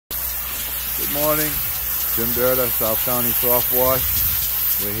Good morning, Jim Dirta, South County Soft Wash.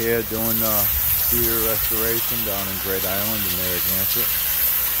 We're here doing cedar restoration down in Great Island in Narragansett.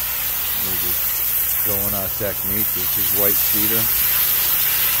 We're just showing our technique. This is white cedar.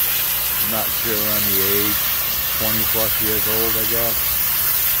 I'm not sure on the age, 20 plus years old, I guess.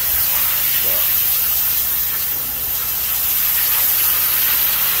 But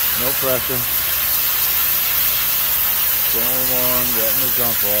no pressure. Going along, getting the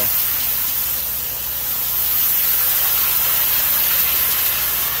junk off.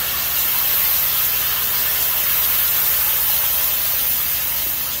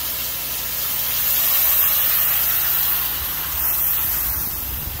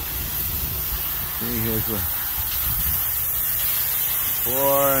 See, here's the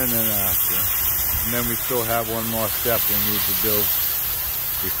before and then after. And then we still have one more step we need to do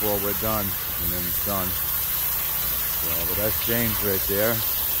before we're done, and then it's done. So, but that's James right there,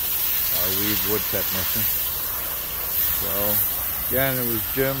 our lead wood technician. So, again, it was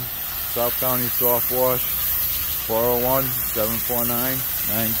Jim, South County Soft Wash,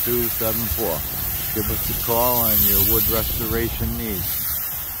 401-749-9274. Give us a call on your wood restoration needs.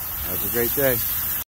 Have a great day.